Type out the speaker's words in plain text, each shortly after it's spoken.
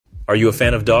Are you a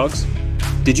fan of dogs?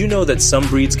 Did you know that some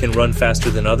breeds can run faster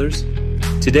than others?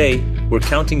 Today, we're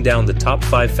counting down the top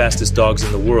 5 fastest dogs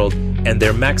in the world and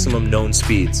their maximum known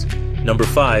speeds. Number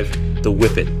 5, the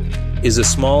Whippet, is a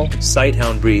small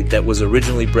sighthound breed that was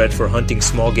originally bred for hunting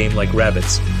small game like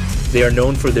rabbits. They are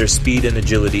known for their speed and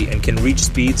agility and can reach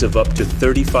speeds of up to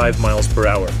 35 miles per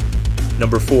hour.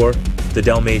 Number 4, the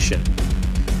Dalmatian.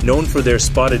 Known for their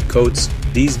spotted coats,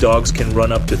 these dogs can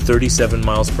run up to 37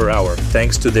 miles per hour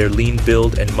thanks to their lean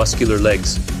build and muscular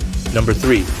legs. Number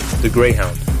 3, the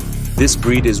Greyhound. This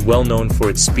breed is well known for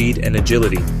its speed and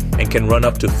agility and can run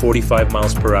up to 45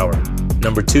 miles per hour.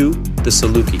 Number 2, the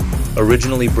Saluki.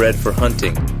 Originally bred for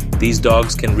hunting, these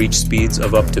dogs can reach speeds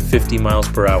of up to 50 miles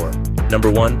per hour.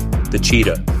 Number 1, the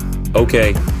Cheetah.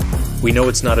 Okay, we know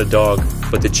it's not a dog,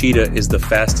 but the cheetah is the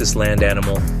fastest land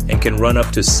animal and can run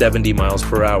up to 70 miles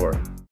per hour.